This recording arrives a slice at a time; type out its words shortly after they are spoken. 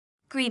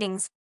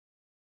Greetings,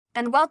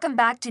 and welcome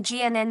back to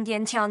GNN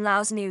Yantian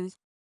Lao's news.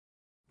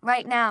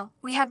 Right now,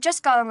 we have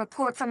just got a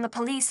report from the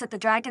police that the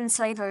dragon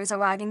slaver is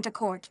arriving to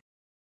court.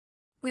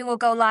 We will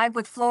go live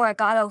with Flora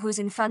Gatto, who's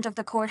in front of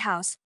the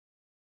courthouse.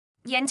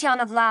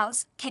 Yantian of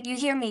Laos, can you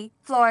hear me,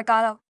 Flora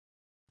Gatto?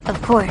 Of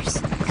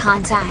course,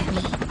 contact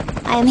me.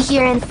 I am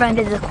here in front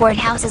of the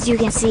courthouse. As you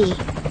can see,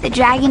 the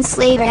dragon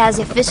slaver has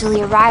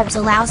officially arrived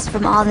to Laos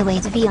from all the way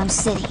to Vion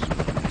City.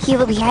 He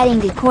will be heading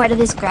to court of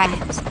his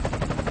crimes.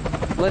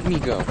 Let me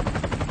go.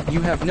 You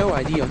have no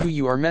idea who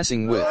you are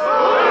messing with.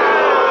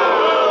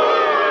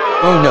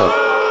 Oh no.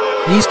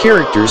 These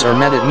characters are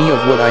mad at me of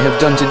what I have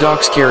done to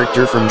Doc's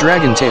character from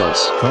Dragon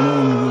Tales. Come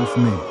on,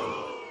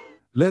 Wolfmanian.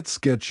 Let's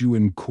get you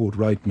in court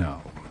right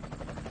now.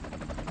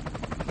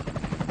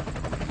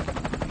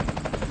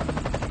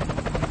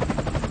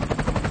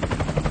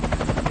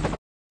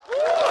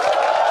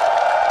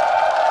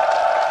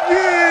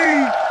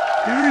 Yay!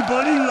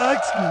 Everybody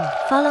likes me.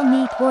 Follow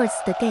me towards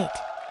the gate.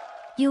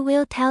 You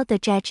will tell the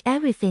judge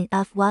everything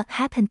of what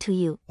happened to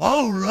you.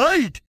 All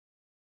right.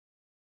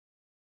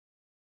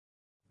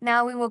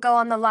 Now we will go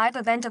on the live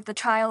event of the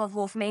trial of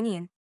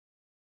Wolfmanian.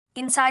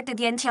 Inside the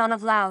Yantian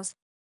of Laos.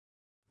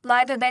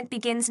 Live event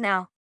begins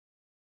now.